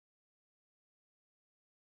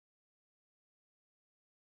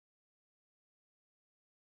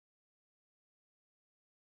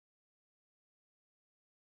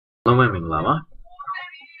Comment mình vào á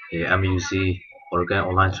MUC AutoCAD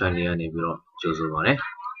online training ကနေပြီးတော့ကြိုဆိုပါ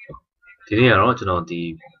ရစေဒီနေ့ကတော့ကျွန်တော်ဒီ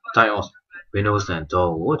type of Windows and door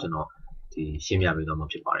ကိုကျွန်တော်ဒီရှင်းပြပေးတော့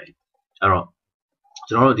မှာဖြစ်ပါတယ်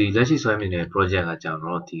အဲ့တော့ကျွန်တော်တို့ဒီလက်ရှိဆွဲမြင်တဲ့ project ကကြောင့်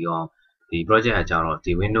တော့ဒီ project ကကြောင့်တော့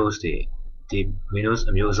ဒီ Windows တွေဒီ Windows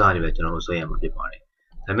အမျိုးအစားတွေပဲကျွန်တော်တို့ဆွဲရမှာဖြစ်ပါတယ်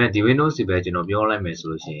ဒါပေမဲ့ဒီ Windows တွေပဲကျွန်တော်ပြောလိုက်မယ်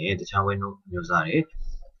ဆိုလို့ရှိရင်တခြား Windows အမျိုးအစား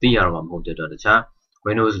တွေသိရတော့မှာမဟုတ်တဲ့တော့တခြား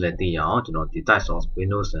Windows လည်းသိရအောင်ကျွန်တော်ဒီ type of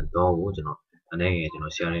Windows and door ကိုကျွန်တော်အနေနဲ့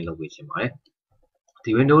ကျွန်တော် sharing လုပ်ပေးချင်ပါတယ်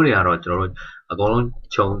ဒီ window တွေကတော့ကျွန်တော်တို့အကုန်လုံး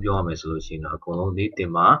ခြုံပြောရမယ်ဆိုလို့ရှိရင်တော့အကုန်လုံးဒီ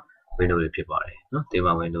တင်ပါ window တွေဖြစ်ပါတယ်เนาะ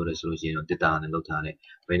တင်ပါ window တွေဆိုလို့ရှိရင်တော့ data နဲ့လောက်ထားတဲ့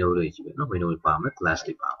window တွေကြီးပဲเนาะ window တွေပါမယ် class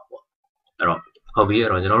တွေပါမှာပေါ့အဲ့တော့ဟုတ်ပြီ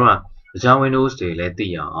အဲ့တော့ကျွန်တော်တို့ကတခြား windows တွေလ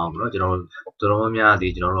ည်းသိရအောင်เนาะကျွန်တော်တို့တော်တော်များများဒီ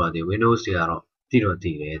ကျွန်တော်တို့ကဒီ windows တွေကတော့သိတော့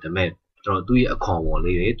သိတယ်ဒါပေမဲ့ကျွန်တော်သူ့ရဲ့အခေါ်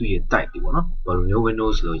အဝေါ်လေးတွေသူ့ရဲ့ type တွေပေါ့နော်ဘယ်လိုမျိုး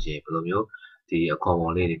windows ဆိုလို့ရှိရင်ဘယ်လိုမျိုးဒီအခေါ်အ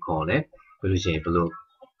ဝေါ်လေးတွေခေါ်လဲဘယ်လိုရှိရင်ဘယ်လို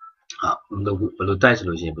တိုက်ဆို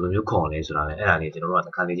လို့ရှိရင်ဘယ်လိုမျိုးခေါ်လဲဆိုတာလည်းအဲ့ဒါလေးကျွန်တော်တို့က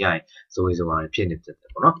တစ်ခါလေကြာရင်စိုးရိမ်စိုးဖြစ်နေတယ်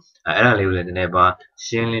ပေါ့နော်အဲ့ဒါလေးကိုလည်းနည်းန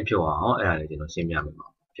ည်းပါရှင်းလင်းဖြစ်အောင်အဲ့ဒါလေးကျွန်တော်ရှင်းပြမယ်ပေါ့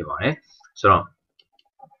ဖြစ်ပါတယ်ဆိုတော့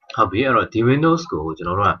ဟုတ်ပြီအဲ့တော့ဒီ Windows ကိုကျွန်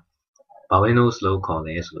တော်တို့ကဘာ Windows လို့ခေါ်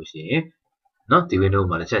လဲဆိုလို့ရှိရင်နော်ဒီ Windows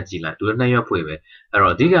မှာတစ်ချက်ကြည့်လိုက်သူလည်းနှစ်ရွက်ဖွင့်ပဲအဲ့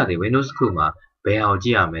တော့အဓိကဒီ Windows တစ်ခုမှာဘယ်အောင်ကြ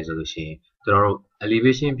ည့်ရမလဲဆိုလို့ရှိရင်ကျွန်တော်တို့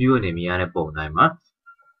elevation view အနေနဲ့မြင်ရတဲ့ပုံတိုင်းမှာ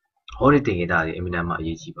ဟောဒီတင်ကြတာတွေအမြဲတမ်းအ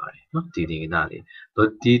ရေးကြီးပါတယ်နော်ဒီတင်ကြတာတွေ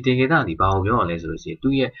ဒီတင်ကြတာတွေဘာကိုပြောရလဲဆိုလို့ရှိ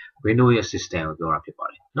ရင်သူ့ရဲ့ Windows ရဲ့ system ကိုပြောတာဖြစ်ပါတ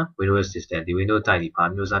ယ်နော် Windows ရဲ့ system ဒီ Windows type ဒီဘာ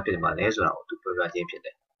မျိုးစားဖြစ်မှာလဲဆိုတာကိုသူပြောပြခြင်းဖြစ်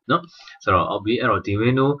တယ်နော်ဆိုတော့ obvi အဲ့တော့ဒီ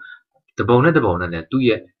Windows တပုံနဲ့လည်းသူ့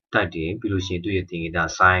ရဲ့ type တွေပြီးလို့ရှိရင်သူ့ရဲ့တင်ကြတာ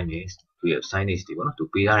sign တွေသူ့ရဲ့ signage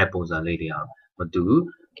တွေပေါ့နော်သူပေးထားတဲ့ပုံစံလေးတွေအောင်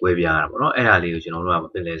မတူဝေပြရတာပေါ့နော်အဲ့ဒါလေးကိုကျွန်တော်တို့ကမ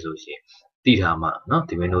ဖြစ်လဲဆိုရှင်သိထားမှနော်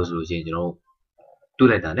ဒီ Windows ဆိုလို့ရှိရင်ကျွန်တော်တွေ့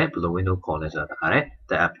လိုက်တာနဲ့ဘယ်လို window ခေါ်လဲဆိုတာတခါတည်း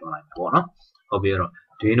တက်အပ်ပြောလိုက်မှာပေါ့နော်ဟုတ်ပြီအဲ့တော့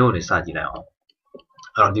ဒီ window ကိုစကြည့်လိုက်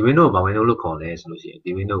အောင်အဲ့တော့ဒီ window ကိုဘာ window လို့ခေါ်လဲဆိုလို့ရှိ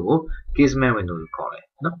ရင်ဒီ window ကို casement window လို့ခေါ်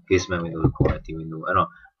တယ်နော် casement window လို့ခေါ်တယ်ဒီ window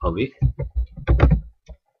အဲ့တော့ဟုတ်ပြီ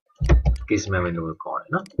casement window လို့ခေါ်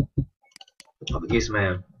တယ်နော်ဟုတ်ပြီ casement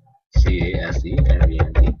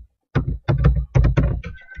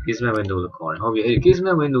casement window လို့ခေါ်တယ်ဟုတ်ပြီအဲ့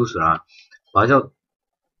casement window ဆိုတာဘာကြောင့်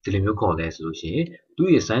ဒီလိုမျိုးခေါ်လဲဆိုလို့ရှိရင်သူ့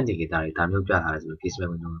ရဲ့ sign တင်ကြတာတွေဒါမျိုးပြထားတယ်ဆိုလို့ casement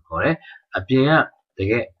window ကိုခေါ်တယ်အပြင်က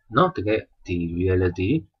တကယ်ဒီ reality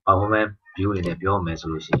performance view အနေနဲ့ပြောမယ်ဆို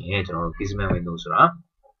လို့ရှိရင်ကျွန်တော်တို့ casement window ဆိုတာ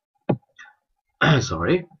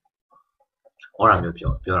sorry ဟောတာမျိုး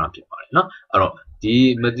ပြောတာဖြစ်ပါတယ်เนาะအဲ့တော့ဒီ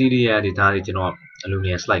material တွေဒါတွေကျွန်တော်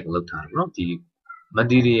aluminum slide ကိုလုပ်ထားတယ်เนาะဒီ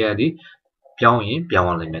material တွေပြောင်းရင်ပြောင်း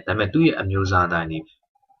ရလိမ့်မယ်ဒါပေမဲ့သူ့ရဲ့အမျိုးအစားတိုင်းဒီ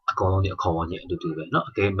အကောင်လုံးဒီအခေါ်အဝေါ်ချင်းအတူတူပဲเนาะ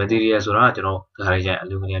okay material ဆိုတာကျွန်တော်ဒါတွေကျရင်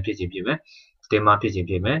aluminum ဖြစ်ခြင်းဖြစ်မယ် timber ဖြစ်ခြ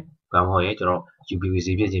င်းဖြစ်မယ်ဘာမှမဟုတ်ရင်ကျွန်တော် UPVC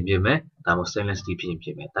ဖြစ်ခြင်းဖြစ်မယ်ဒါမှမဟုတ် stainless steel ဖြစ်ခြ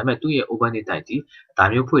င်းဖြစ်မယ်ဒါပေမဲ့သူ့ရဲ့ open type ဒီဒါ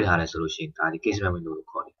မျိုးဖွင့်ထားတယ်ဆိုလို့ရှိရင်ဒါဒီ casement window လို့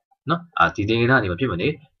ခေါ်တယ်เนาะဒီတင်ကြတာနေမဖြစ်မနေ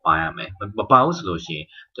ပါရမယ်မပါဘူးဆိုလို့ရှိ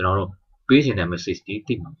ရင်ကျွန်တော်တို့ပေးချင်တဲ့ message ဒီ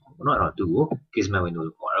တိမှာပေါ့เนาะအဲ့တော့သူ့ကို casement window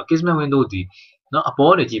လို့ခေါ်တယ် casement window ဒီเนาะ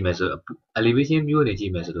အပေါ်နေကြည့်မယ်ဆို elevation view နေကြ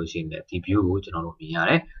ည့်မယ်ဆိုလို့ရှိရင်ဒီ view ကိုကျွန်တော်တို့မြင်ရတ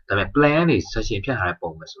ယ်ဒါပေမဲ့ plan တွေ section ဖြတ်ထားတဲ့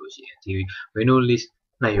ပုံပဲဆိုလို့ရှိရင်ဒီ window list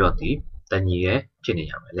နှစ်ရွက်ဒီတညီရဲ့ဖြစ်နေ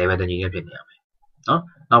ရမယ် level တညီရဲ့ဖြစ်နေရမယ်เนาะ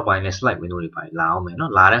နောက်ပိုင်းနဲ့ slide window တွေပိုင်းလာအောင်မယ်เนา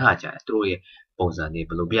ะလာတဲ့ခါကျရင်သူတို့ရဲ့ပုံစံတွေ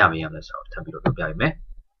ဘယ်လိုပြပေးရမလဲဆိုတော့ထပ်ပြီးတော့ပြပေး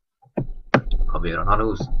မယ်ဟုတ်ပြီတော့နောက်တစ်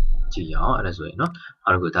ခုကြည့်ရအောင်အဲ့ဒါဆိုရင်เนาะ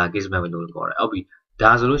နောက်တစ်ခုဒါ casement window လို့ခေါ်တယ်ဟုတ်ပြီ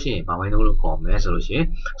ဒါဆိုလို့ရှိရင်ဘာ window လို့ခေါ်မလဲဆိုလို့ရှိရင်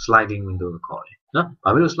sliding window လို့ခေါ်တယ်เนา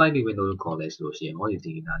ะဘာဖြစ်လို့ sliding window လို့ခေါ်လဲဆိုလို့ရှိရင်ဟောဒီ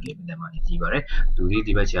ဒီနာလေးပြန်မှကြည့်ပါ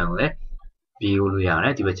တယ်သူဒီဘက်ခြမ်းကိုလည်းပြေးလို့ရတယ်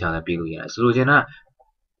ဒီဘက်ခြမ်းလည်းပြေးလို့ရတယ်ဆိုလိုချင်တာ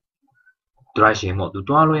direction ပေါ့သူ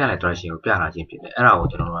တွားလို့ရတဲ့ direction ကိုပြထားခြင်းဖြစ်တယ်အဲ့ဒါကို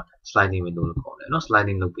ကျွန်တော်တို့က sliding window လို့ခေါ်တယ်เนาะ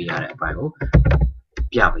sliding လုပ်ပေးရတဲ့အပိုင်း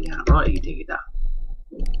ကိုပြပေးရတာเนาะအဲ့ဒီဒေတာ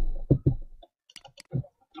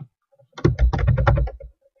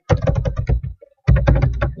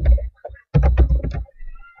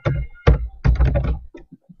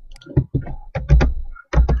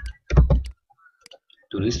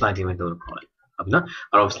သူဒီ sliding window လို့ခေါ်တယ်ဟုတ်ပြီနော်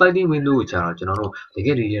အဲ့တော့ sliding window ကိုကြာတော့ကျွန်တော်တို့တ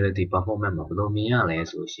ကယ် reality performance မှာဘယ်လိုမြင်ရလဲ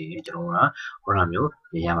ဆိုလို့ရှိရင်ကျွန်တော်တို့ကဟောတာ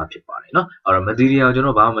မျိုးမြင်ရမှာဖြစ်ပါတယ်နော်အဲ့တော့ material ကိုကျွန်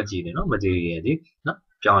တော်ဘာမှမကြည့်နဲ့နော် material ဒီနော်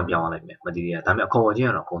ပြောင်းရလိုက်မယ် material ဒါပေမဲ့အခေါ်အဝေါ်ချင်း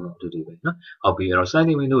ကတော့အကုန်လုံးအတူတူပဲနော်ဟုတ်ပြီအဲ့တော့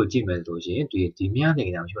sliding window ကိုကြည့်မယ်ဆိုလို့ရှိရင်ဒီမြင်နေ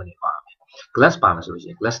တာမရှိဘဲနေပါမယ် glass ပါမယ်ဆိုလို့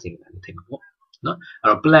ရှိရင် glass တင်တယ်ထင်မှာပေါ့နော်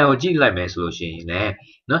အဲ့တော့ plan ကိုကြည့်လိုက်မယ်ဆိုလို့ရှိရင်လ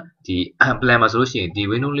ည်းနော်ဒီ plan မှာဆိုလို့ရှိရင်ဒီ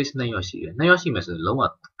window list နှစ်ရွက်ရှိတယ်နှစ်ရွက်ရှိမယ်ဆိုရင်လုံး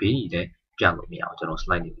ဝဘေးကြီးတဲ့ပြလို့မရအောင်ကျွန်တော်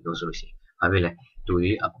slide နေလို့ဆိုလို့ရှိ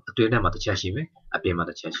ရင်ဘာဖြစ်လဲသူဒီအတွင်းထဲမှာတစ်ချက်ရှိမယ်အပြင်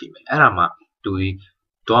မှာတစ်ချက်ရှိမယ်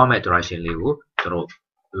အဲ့ဒါမှသူဒီတွားမဲ့ direction လေးကို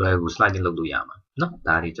ကျွန်တော်လွယ်ကူ sliding လုပ်လို့ရမှာနော်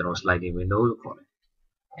ဒါဒီကျွန်တော် sliding window လို့ခေါ်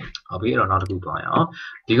တယ်ဟုတ်ပြီအဲ့တော့နောက်တစ်ခုတွားရ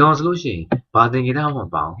အောင်ဒီကောင်ဆိုလို့ရှိရင်ဘာသင်္ကေတမှ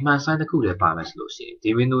မပါအောင်မှန်ဆိုင်တစ်ခုလည်းပါမယ်ဆိုလို့ရှိရင်ဒီ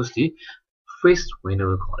Windows ဒီ face window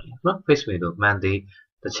လို့ခေါ်တယ်နော် face window မှန်သေး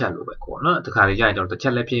တစ်ချက်လို့ပဲခေါ်နော်တခါလေကြာရင်ကျွန်တော်တစ်ချ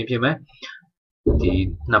က်လည်းဖြစ်မယ်ဒီ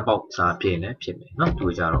နှစ်ပေါက်စားဖြစ်နေဖြစ်မယ်နော်သူ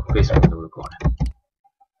ကြတော့ face window လို့ခေါ်တယ်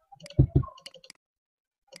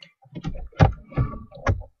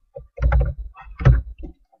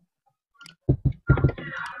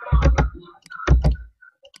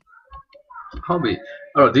ဟုတ်ပြီ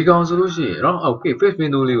အဲ့တော့ဒီကောင်ဆိုလို့ရှိရင်နော် okay face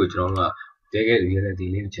window လေးကိုကျွန်တော်ကတကယ် reality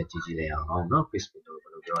လေးတစ်ချက်ကြည့်လိုက်အောင်နော် face window ဘ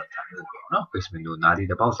ယ်လိုပြောတာလဲပေါ့နော် face window နားဒီ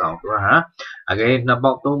တစ်ပေါက်စာကိုပြောတာအကယ်နှစ်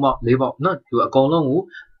ပေါက်သုံးပေါက်လေးပေါက်နော်သူအကုန်လုံးကို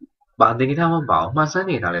ဘာတင်ကြထားမှမပါအောင်မှန်စမ်း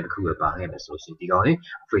နေတာလည်းတစ်ခုပဲပါခဲ့မယ်ဆိုလို့ရှိရင်ဒီကောင်လေး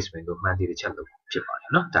face window မှန်သေးတစ်ချက်လို့ဖြစ်ပါတယ်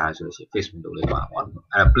နော်ဒါဆိုလို့ရှိရင် face window လေးပါအောင်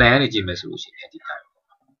အဲ့ plan လေးကြည့်မယ်ဆိုလို့ရှိရင်ဒီတိုင်း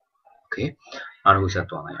okay အားလုံးဆက်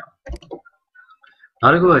သွားလိုက်အောင်နော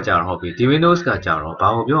က်တစ်ခုကကြာတော့ဟုတ်ပြီဒီ Windows ကကြာတော့ဘာ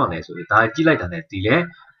ကိုပြောရလဲဆိုရင်ဒါကြည့်လိုက်တာနဲ့ဒီလဲ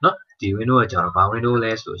နော်ဒီ Windows ကကြာတော့ဘာ Windows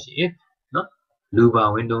လဲဆိုလို့ရှိရင်နော် Louver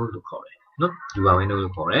Windows လို့ခေါ်တယ်နော် Louver Windows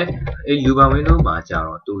လို့ခေါ်တယ်အဲ့ Louver Windows မှာကြာ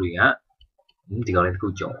တော့သူတွေကဒီကောင်လေးတစ်ခု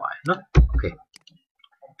ကြုံသွားတယ်နော် okay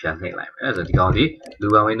ပြန်နှိပ်လိုက်မယ်အဲ့ဆိုဒီကောင်ဒီ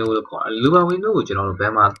Louver Windows လို့ခေါ်တယ် Louver Windows ကိုကျွန်တော်တို့ဘ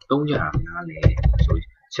ယ်မှာသုံးကြတာများလဲဆို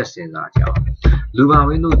ချက်စဉ်းစားကြအောင် Louver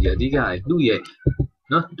Windows ဒီအဓိကသူ့ရဲ့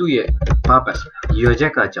နော်သူ့ရဲ့ purpose ရည်ရွယ်ချ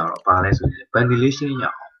က်ကကြာတော့ဘာလဲဆိုရင် ventilation ရ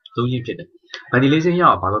အောင်သုံးရင်းဖြစ်တယ် ventilation ရ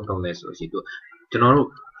အောင်ဘာလို့သုံးလဲဆိုရင်ကျွန်တော်တို့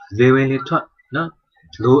လေဝင်လေထွက်နော်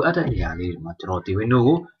လိုအပ်တဲ့နေရာလေးတွေမှာကျွန်တော်ဒီ window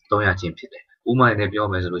ကိုသုံးရခြင်းဖြစ်တယ်ဥပမာနဲ့ပြော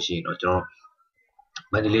မယ်ဆိုလို့ရှိရင်တော့ကျွန်တော်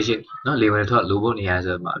ventilation နော်လေဝင်ထွက်လိုဖို့နေရာ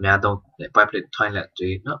ဆိုမှာအများဆုံး public toilet တွေ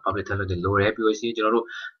နော် public toilet တွေလိုတယ်ပြီးလို့ရှိရင်ကျွန်တော်တို့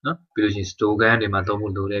နော်ပြီးလို့ရှိရင် store gun တွေမှာသုံး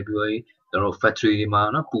ဖို့လိုတယ်ပြီးတော့ကျွန်တော်တို့ factory တွေမှာ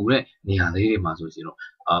နော်ပူတဲ့နေရာလေးတွေမှာဆိုရင်တော့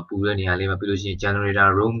ပူတဲ့နေရာလေးမှာပြီးလို့ရှိရင် generator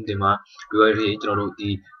room တွေမှာပြီးတော့ကျွန်တော်တို့ဒီ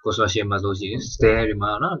construction မှာဆိုရင် stair တွေ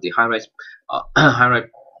မှာနော်ဒီ high rise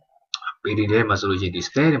building တွေမှာဆိုလို့ရှိရင်ဒီ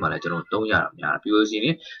stair တွေမှာလည်းကျွန်တော်သုံးရတာများတယ်ပြီးလို့ရှိရ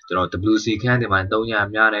င်ကျွန်တော် WC ခန်းတွေမှာသုံးရ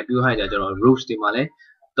များတယ်ပြီးတော့ကျွန်တော် roofs တွေမှာလည်း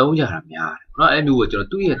သုံးရတာများတယ်နော်အဲ့လိုကိုကျွန်တော်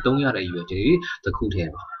သူ့ရဲ့သုံးရတဲ့ ရွယ်တွေတစ်ခုထဲ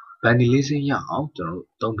ပါ ventilation ရအောင်ကျွန်တော်တို့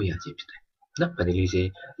သုံးပေးရခြင်းဖြစ်တယ်နော် ventilation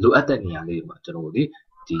လိုအပ်တဲ့နေရာလေးတွေမှာကျွန်တော်တို့ဒီ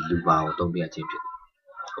Louver ကိုသုံးပေးရခြင်းဖြစ်တယ်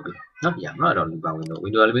ဟုတ်ပြီနော်ရမှာတော့ Louver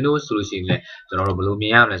window ဆိုလို့ရှိရင်လည်းကျွန်တော်တို့ဘယ်လိုမြ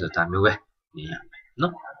င်ရမလဲဆိုတော့ဒါမျိုးပဲမြင်ရမယ်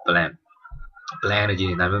နော် plan နဲ့ကြည့်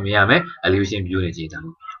နေတာမျိုးမြင်ရမယ် elevation view နဲ့ကြည့်တာ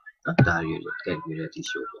မျိုးနော်ဒါရွေးလို့တကယ်ရွေးတဲ့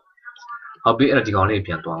show ပေါ့ဟုတ်ပြီအဲ့တော့ဒီကောင်လေး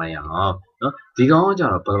ပြန်သွားလိုက်ရအောင်နော်ဒီကောင်ကကြ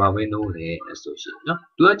တော့ Louver window လေဆိုရှင်နော်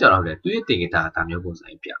သူကကြတော့လေသူရဲ့တင်ကြတာဒါမျိုးပုံစံ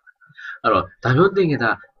ပြအဲ့တော့ဒါမျိုးတင်ကြ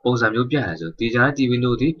တာပုံစံမျိုးပြရဆိုဒီကြားဒီ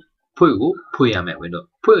window ဒီဖွင့်ကိုဖွင့်ရမယ် window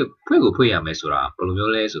ဖွင့်ကိုဖွင့်ရမယ်ဆိုတာဘယ်လို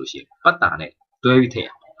မျိုးလဲဆိုရှင်ပတ်တာနဲ့တွဲပြီးထည့်ရ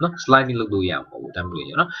အောင်နော် sliding လုပ်လို့ရမှာမဟုတ်ဘူးဒါမျိုး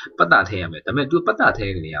လေနော်ပတ်တာထည့်ရမယ်ဒါပေမဲ့သူပတ်တာထ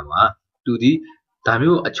ည့်နေရမှာသူဒီဒါ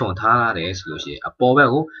မျိုးအချွန်ထားရတယ်ဆိုလို့ရှိရင်အပေါ်ဘက်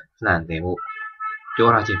ကိုလှန်တင်ဖို့ပြော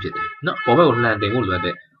ထားခြင်းဖြစ်တယ်နော်အပေါ်ဘက်ကိုလှန်တင်ဖို့လို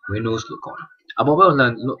တဲ့ Windows လို့ခေါ်တယ်အပေါ်ဘက်ကိုလှ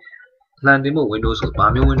န်တင်ဖို့ Windows ကိုဘာ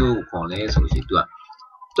မျိုး Windows ကိုခေါ်လဲဆိုလို့ရှိရင်သူက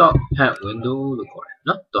top hat window လို့ခေါ်တယ်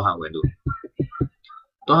နော် top hat window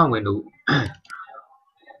top hat window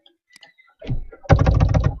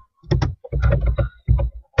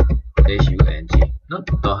HUNG နော်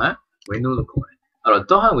top hat window လို့ခေါ်တယ်အဲ့တော့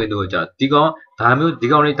top hat window ကကြာဒီကောင်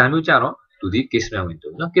လေးဒါမျိုးကြာတော့သူဒီ casement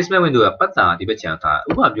window နော် casement window ကပတ်တာဒီဘက်ခြမ်းထား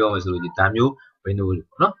ဥပမာပြောမယ်ဆိုလို့ဒီဒါမျိုး window လို့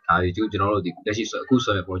နော်ဒါဒီကျွန်တော်တို့ဒီလက်ရှိအခု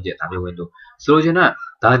ဆိုတဲ့ project ဒါမျိုး window ဆိုလို့ချင်တာ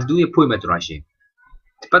ဒါသူရဲ့ဖွင့်မဲ့ direction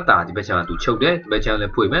ပတ်တာဒီဘက်ခြမ်းကသူချုပ်တယ်ဒီဘက်ခြမ်းလ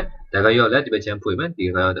ည်းဖွင့်မယ်ဒါကရောလည်းဒီဘက်ခြမ်းဖွင့်မယ်ဒီက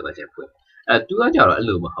ရောဒီဘက်ခြမ်းဖွင့်သူကကြာတော့အဲ့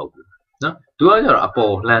လိုမဟုတ်ဘူးနော်သူကကြာတော့အ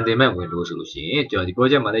ပေါ်လှန်တင်မဲ့ window ဆိုလို့ရှိရင်ကျွန်တော်ဒီ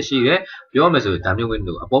project မှာလည်းရှိတယ်ပြောမယ်ဆိုဒါမျိုး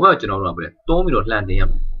window အပေါ်ဘက်ကျွန်တော်တို့ကပဲတွန်းပြီးတော့လှန်တင်ရ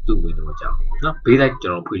မယ်သူ့ window ကိုကြာနော်ဘေးလိုက်ကျွ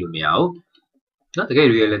န်တော်ဖွင့်လို့မရဘူးနော်တကယ်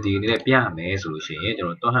reality အနေနဲ့ပြရမယ်ဆိုလို့ရှိရင်ကျွန်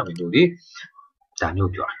တော်တွန်းဟန် window ဒီဒါ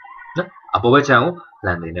မျိုးပြောတယ်နော်အပေါ်ဘက်ခြမ်းကို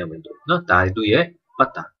လှန်တင်တဲ့ window နော်ဒါသူ့ရဲ့ပ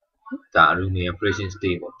တ်တာဒါ aluminum operation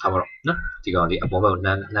state ပေါ့ထားပါတော့နော်ဒီကောင်ဒီအပေါ်ဘက်ကိုလ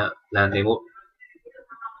န်တင်ဖို့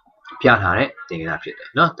ပြထားတဲ့တင်ကြတာဖြစ်တယ်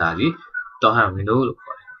နော်ဒါဒီ top hand window လို့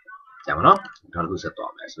ခေါ်တယ်ကြာပါနော်နောက်တစ်ခုဆက်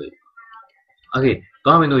သွားမယ်ဆိုရင် okay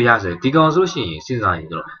top hand window ရဆိုဒီကောင်ဆိုလို့ရှိရင်စဉ်းစားရင်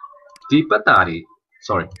တော့ဒီပတ်တာတွေ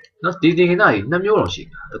sorry နော်ဒီတင်ကြတာတွေနှစ်မျိုးတော့ရှိတ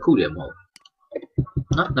ယ်တစ်ခုတည်းမဟုတ်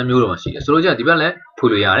နော်နှစ်မျိုးတော့ရှိတယ်ဆိုလို့ကျဒီဘက်လည်းဖွ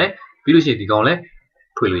င့်လို့ရတယ်ပြီးလို့ရှိရင်ဒီကောင်လည်း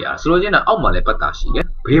ဖွင့်လို့ရတယ်ဆိုလို့ကျတော့အောက်မှာလည်းပတ်တာရှိတယ်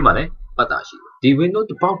ဘေးမှာလည်းပတ်တာရှိတယ်ဒီ window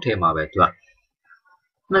တစ်ပေါက်ထဲမှာပဲသူက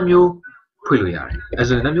နှစ်မျိုးဖွင့်လို့ရတယ်အဲ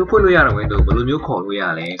ဆိုနှစ်မျိုးဖွင့်လို့ရတဲ့ window ဘယ်လိုမျိုးခေါ်လို့ရ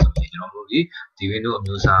လဲဆိုရင်ကျွန်တော်တို့ဒီ window အ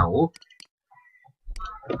မျိုးအစားကို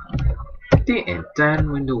tin and tan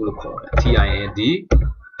window လို့ခေါ်တယ် TIND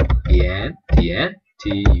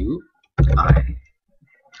TUI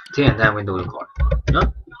tin and tan window လို့ခေါ်တယ်နော်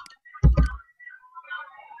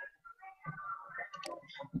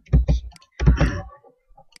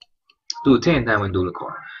သူ tin and tan window လို့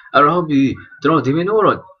ခေါ်တယ်အဲ့တော့ဒီကျွန်တော်ဒီ window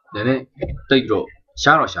တော့နည်းနည်းတိတ်တော့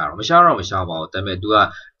ရှားတော့မရှားပါဘူးဒါပေမဲ့ तू က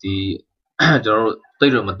ဒီ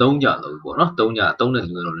ကျွန်တော်တို့တိတ်တော့မသုံးကြလို့ပေါ့နော်သုံး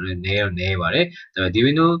တဲ့လူတွေတော့နည်းပါတယ်ဒါပေမဲ့ဒီ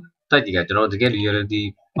window တိုက်တွေကကျွန်တော်တကယ် reality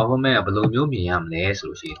performance ကဘယ်လိုမျိုးမြင်ရမလဲ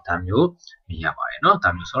ဆိုလို့ရှိရင်ဒါမျိုးမြင်ရပါတယ်เนาะဒါ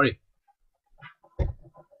မျိုး sorry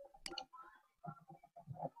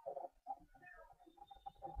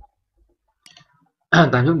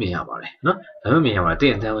ဒါမျိုးမြင်ရပါတယ်เนาะဒါမျိုးမြင်ရပါတယ်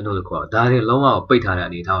တင်အတန်း window လို့ခေါ်တာဒါတွေလုံးဝပိတ်ထားတဲ့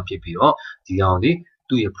အနေအထားဖြစ်ပြီးတော့ဒီကောင်ဒီ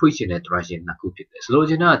သူ့ရဲ့ဖွင့်ရှင်တဲ့ direction နှစ်ခုဖြစ်တယ်ဆို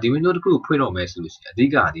လိုချင်တာဒီ window တစ်ခုဖွင့်တော့မယ်ဆိုလို့ရှိရင်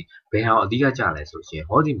အဓိကဒီဘယ်ဟာအဓိကကြလဲဆိုလို့ရှိရင်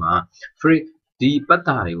ဟောဒီမှာ free ဒီ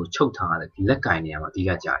ပတ်တာတွေကိုချုပ်ထားတဲ့ဒီလက်ကင်နေရာမှာအဓိ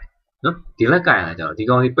ကကြတယ်နော်ဒီလက်ကင်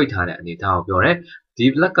ကကြတော့ဒီကောင်ကြီးပိတ်ထားတဲ့အနေအထားကိုပြော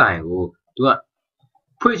တယ်ဒီလက်ကင်ကို तू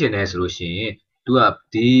ကဖွင့်ချင်တယ်ဆိုလို့ရှိရင် तू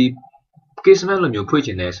ကဒီ casement လိုမျိုးဖွ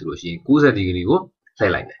င့်ချင်တယ်ဆိုလို့ရှိရင်90ဒီဂရီကိုလှ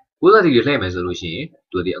ည့်လိုက်တယ်90ဒီဂရီလှည့်မယ်ဆိုလို့ရှိရင်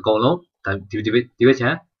तू ဒီအကုန်လုံးဒီဘက်ချ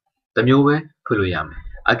မ်းတစ်မျိုးပဲဖွင့်လို့ရမယ်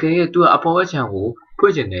အကယ်၍ तू ကအပေါ်ဘက်ချမ်း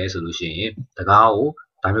ကိုဖွင့်ချင်တယ်ဆိုလို့ရှိရင်တကား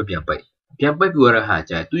ကိုဒါမျိုးပြန်ပိတ်ပြီးရတဲ့ဟာ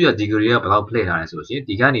ကျရင်သူ့ရဲ့ဒီဂရီကဘယ်လောက်လှည့်ထားလဲဆိုလို့ရှိရင်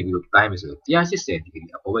ဒီကနေပြီးတော့တိုင်းမယ်ဆိုတော့180ဒီ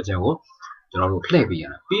ဂရီအပေါ်ဘက်ချမ်းကိုကျွန်တော်တို့လှည့်ပေး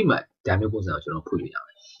ရတာပြီးမှဒါမျိုးပုံစံကိုကျွန်တော်ဖွင့်လို့ရမ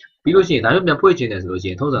ယ်ပြီးလို့ရှိရင်ဒါမျိုးပြန်ဖွင့်ချင်တယ်ဆိုလို့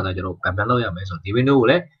ရှိရင်ထုံးစံတိုင်းကျွန်တော်ပြန်လုပ်ရမယ်ဆိုတော့ဒီ window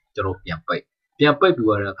ကိုလည်းကျွန်တော်ပြန်ပိတ်ပြီး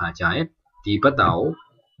ရတဲ့အခါကျရင်ဒီဘက်တာကို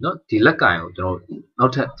နော်ဒီလက်ကင်ကိုကျွန်တော်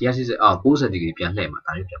နောက်ထပ်180ဒီဂရီပြန်လှည့်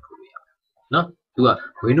မှာဒါမျိုးပြန်ဖွင့်လို့ရမယ်နော်သူက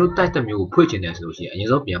window type တစ်မျိုးကိုဖွင့်ချင်တယ်ဆိုလို့ရှိရင်အရင်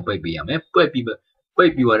ဆုံးပြန်ပိတ်ပေးရ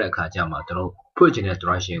မယ်ပိတ်ပြီးရတဲ့အခါကျမှကျွန်တော်ဖွင့်ချင်တဲ့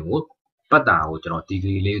direction ကိုပတ်တာကိုကျွန်တော်ဒီ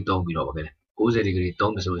ဂရီလေးသုံးပြီးတော့ပါပဲ90ဒီ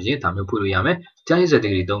ဂရီသုံးမယ်ဆိုလို့ရှိရင်ဒါမျိုးဖွင့်လို့ရမယ်180ဒီ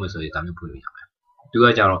ဂရီသုံးမယ်ဆိုရင်ဒါမျိုးဖွင့်လို့ရမယ်သူ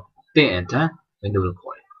ကကြတော့တင်အတန်း window လို့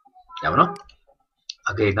ခေါ်တယ်ရပါတော့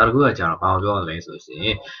okay နောက်တစ်ခုကကြတော့ဘာပြောရလဲဆိုရ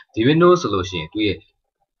င်ဒီ window ဆိုလို့ရှိရင်သူရဲ့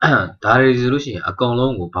ဒါတွေဆိုလို့ရှိရင်အကောင်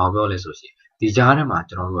လုံးကိုဘာပြောလဲဆိုလို့ရှိရင်ဒီကြားထဲ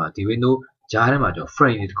မှာကျွန်တော်တို့ကဒီ window ကြားထဲမှာကျွန်တော်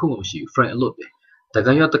frame တွေတစ်ခုမှမရှိဘူး frame အလုပ်ပဲတ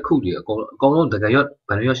ကယ်ရွက်တစ်ခုတွေအကောင်လုံးတ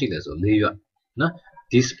ကယ်ရွက်ဘယ်နှရွက်ရှိလဲဆို4ရွက်နော်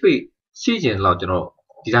ဒီ space ရှိကျင်တော့ကျွန်တော်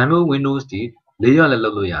ဒီတိုင်းမျိုး windows ဒီ4ရွက်လည်းလု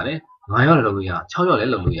ပ်လို့ရတယ်5ရွက်လည်းလုပ်လို့ရတယ်6ရွက်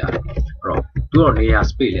လည်းလုပ်လို့ရတယ်အဲ့တော့သူတော့နေရာ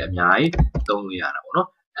space လည်းအများကြီးသုံးလို့ရတာပေါ့နော်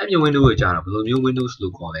အဲ့မျိုး window ကိုကြာတော့ဘယ်လိုမျိုး windows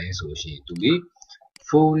လို့ခေါ်လဲဆိုလို့ရှိရင်သူဒီ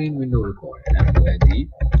folding window လို့ခေါ်တယ်အဲ့ဒီ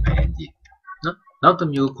ing နော်နောက်တစ်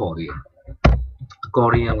မျိုးခေါ်သေးတယ်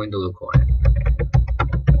Accordion window လို့ခေါ်တယ်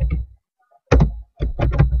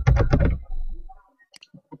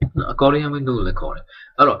Accordion window လည်းခေါ်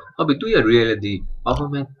တယ်အဲ့တော့ဟုတ်ပြီသူရဲ့ reality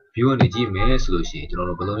performance view အနေကြည့်မယ်ဆိုလို့ရှိရင်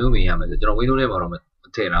ကျွန်တော်တို့ဘယ်လိုမျိုးမြင်ရမလဲဆိုကျွန်တော် window ထဲမှာတော့မ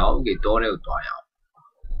ထည့်တာအောင် okay တောထဲကိုတွားရအောင်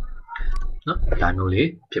နော်ဒါမျိုးလေး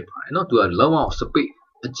ဖြစ်ပါတယ်နော်သူကလုံးဝ space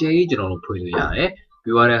အကျယ်ကြီးကျွန်တော်တို့ဖွင့်လို့ရ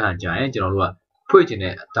တယ်ပြီးသွားတဲ့အခါကျရင်ကျွန်တော်တို့ကဖွင့်ချင်တဲ့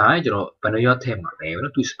အတိုင်းကျွန်တော်ဘယ်နှရွက်ထည့်မှာလဲ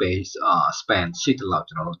နော်သူ space span sheet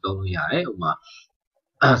လောက်ကျွန်တော်တို့သုံးလို့ရတယ်ဥပမာ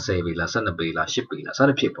10ပေလား12ပေလား10ပေလားစ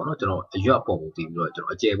သဖြင့်ပေါ့နော်ကျွန်တော်အရွက်အပေါ်ကိုတည်ပြီးတော့ကျွန်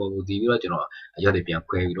တော်အကျယ်ပေါ်ကိုတည်ပြီးတော့ကျွန်တော်အရွက်တွေပြန်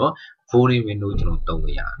ခွဲပြီးတော့ folding window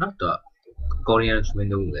ကျွန်တော်သုံးလို့ရတယ်နော်သူက Accordion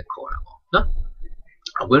window လို့လည်းခေါ်တာပေါ့နော်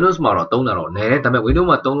Windows မှာတော့သုံးတာတော့နည်းတယ်ဒါပေမဲ့ Windows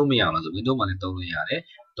မှာသုံးလို့မရအောင်လို့ဆို Windows မှာလည်းသုံးလို့ရတယ်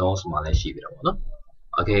DOS မှာလည်းရှိပြီတော့ပေါ့နော်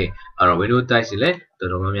Okay အဲ့တော့ Windows type တွေလ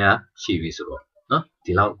ည်းတော်တော်များများရှိပြီဆိုတော့နော်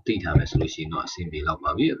ဒီလောက်သိထားမယ်ဆိုလို့ရှိရင်တော့အဆင်ပြေလောက်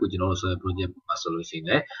ပါပြီအခုကျွန်တော်တို့ဆိုတဲ့ project မှာဆိုလို့ရှိရင်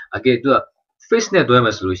လည်း Okay သူက face နဲ့တွဲ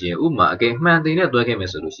မယ်ဆိုလို့ရှိရင်ဥပမာအကယ်မှန်တင်နဲ့တွဲခဲ့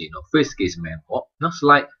မယ်ဆိုလို့ရှိရင်တော့ face casement ပေါ့နော်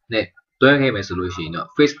slide နဲ့တွဲခဲ့မယ်ဆိုလို့ရှိရင်တော့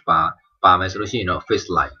face ပါမယ်ဆိုလို့ရှိရင်တော့ face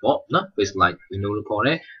light ပေါ့နော် face light window လို့ခေါ်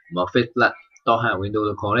တယ် face flat တော့ဟန် window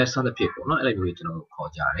လို့ခေါ်တယ်စသဖြင့်ပေါ့နော်အဲ့လိုမျိုးကျွန်တော်တို့ခေါ်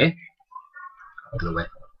ကြတယ်ဒီလိုပဲ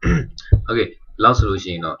Okay လောက်ဆိုလို့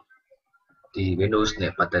ရှိရင်တော့ဒီ Windows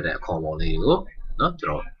နဲ့ပတ်သက်တဲ့အခေါ်အဝေါ်လေးကိုနော်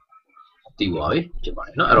ကျွန်တော်တည်ပါပြီဖြစ်ပါတ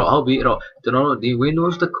ယ်နော်အဲ့တော့ဟုတ်ပြီအဲ့တော့ကျွန်တော်တို့ဒီ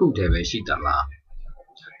Windows တစ်ခုတည်းပဲရှိတာ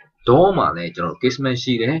လားတော့မှာလည်းကျွန်တော် casement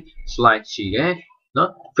ရှိတယ် slide ရှိတယ်နော်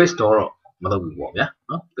face door တော့မလုပ်ဘူးပေါ့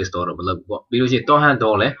ဗျာနော် face door တော့မလုပ်ဘူးပေါ့ပြီးလို့ရှိရင် တော့ဟန်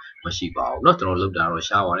door လည်းမရှိပါဘူးနော်ကျွန်တော်လုပ်တာတော့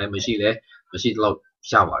ရှားပါတယ်မ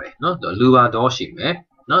ရှိတော့ရှားပါတယ်နော် Louver door ရှိမယ်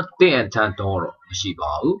နော်တင်အထန် door တော့မရှိပါ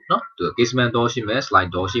ဘူးနော်သူ casement door ရှိမယ်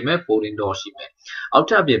slide door ရှိမယ် folding door ရှိမယ်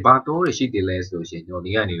အောက်ထပ်ပြင်ဘာ door တွေရှိသေးလဲဆိုလို့ရှိရင်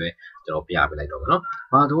ကျွန်တော်ဒီကနေပဲကျွန်တော်ပြပေးလိုက်တော့မယ်နော်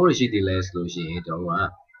ဘာ door တွေရှိသေးလဲဆိုလို့ရှိရင်ကျွန်တော်က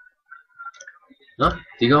နော်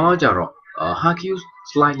ဒီကောင်ကကြတော့Hercules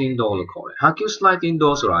sliding door လို့ခေါ်တယ် Hercules sliding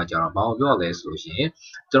door ဆိုတာကြတော့ဘာကိုပြောရလဲဆိုလို့ရှိရင်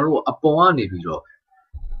ကျွန်တော်တို့အပေါ်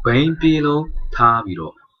ကနေပြီးတော့ဘိန်းပြေးလုံး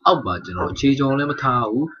ထားပြီးတော့အောက်မှာကျွန်တော်အခြေချော်လည်းမ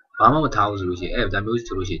ထားဘူးဘာမှမထားဘူးဆိုလို့ရှိရင်ဒါ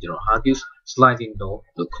မျိုးဆိုလို့ရှိရင်ကျွန်တော် Hercules sliding door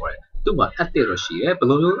လို့ခေါ်တယ်သူ့မှာ active တော့ရှိတယ်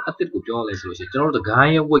ဘယ်လိုမျိုး active ကိုပြောရလဲဆိုလို့ရှိရင်ကျွန်တော်တို့တကို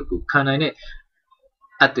င်းရဲ့ weight ကိုခံနိုင်တဲ့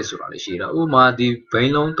active ဆိုတာလည်းရှိတယ်ဥ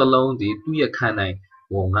ပမာဒီဘိန်းလုံးတစ်လုံးဒီသူ့ရဲ့ခံနိုင်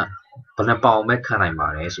ဝန်ကဘယ်နှပေါင်ပဲခံ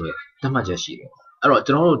နိုင်ပါတယ်ဆိုရယ်သတ်မှတ်ချက်ရှိတယ်အဲ့တော့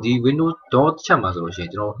ကျွန်တော်တို့ဒီ Windows door ချက်မှာဆိုလို့ရှိရင်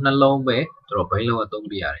ကျွန်တော်နှလုံးပဲကျွန်တော်ဘိန်းလုံးအသုံး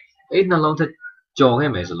ပြရတယ်အဲ့နှလုံးထက်ကြော်ခဲ့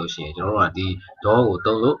မယ်ဆိုလို့ရှိရင်ကျွန်တော်တို့ကဒီ door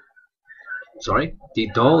ကိုသုံးလို့ sorry ဒီ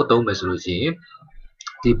door ကိုသုံးမယ်ဆိုလို့ရှိ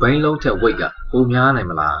ရင်ဒီဘိန်းလုံးထက် weight ကပိုများ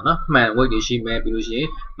နိုင်မလားနော်မှန် weight တွေရှိမယ်ပြီးလို့ရှိရင်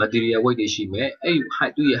material weight တွေရှိမယ်အဲ့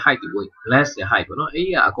height သူ့ရဲ့ height weight less ရဲ့ height ပေါ့နော်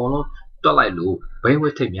အဲ့ဒီကအကုန်လုံး တွက်လိုက်လို့ဘိန်းဝ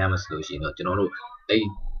က်ထိတ်များမှဆိုလို့ရှိရင်တော့ကျွန်တော်တို့အဲ့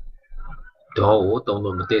တော့တုံး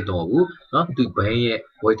လို့မသိတော့ဘူးเนาะသူဘိန်းရဲ့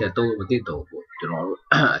ဝက်တဲ့တုံးလို့မသိတော့ဘူးကျွန်တော်တို့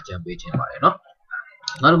အကြံပေးခြင်းပါတယ်เนาะ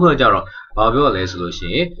နောက်တစ်ခုကကြတော့ဘာပြောလဲဆိုလို့ရှိ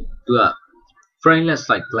ရင်သူက frameless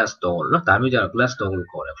like glass door เนาะဒါမျိုးကြတော့ glass door လို့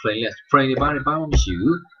ခေါ်တယ် frameless frame တွေဘာမှမရှိ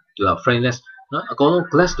ဘူးသူက frameless เนาะအကောင်လုံး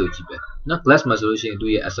glass တို့ကြီးပဲเนาะ glass မှာဆိုလို့ရှိရင်သူ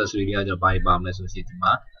ရဲ့ accessory တွေကကြတော့ဘာတွေပါမလဲဆိုလို့ရှိရင်ဒီ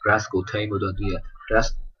မှာ glass ကိုထိန်းဖို့တော့သူရဲ့ glass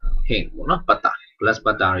hang ပေါ့เนาะပတ်တာ glass ပ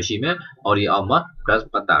တ်တာရရှိမယ် audio အောက်မှာ glass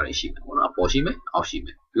ပတ်တာရရှိမယ်ပေါ့เนาะအပေါ်ရှိမယ်အောက်ရှိမ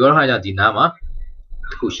ယ်ပြီးတော့ဟာကြဒီနားမှာ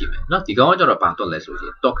တစ်ခုရှိမယ်เนาะဒီကောင်ကကြတော့ဘာတော့လဲဆိုလို့ရှိ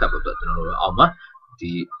ရင် top cap တော့ကျွန်တော်တို့အောက်မှာ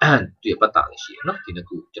ဒီသူရဲ့ပတ်တာလေးရှိတယ်เนาะဒီနှစ်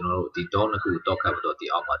ခုကျွန်တော်တို့ဒီ door နှစ်ခု top cap တော့ဒီ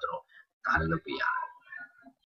အောက်မှာကျွန်တော်ဒါလည်းလုပ်ပေးရတယ်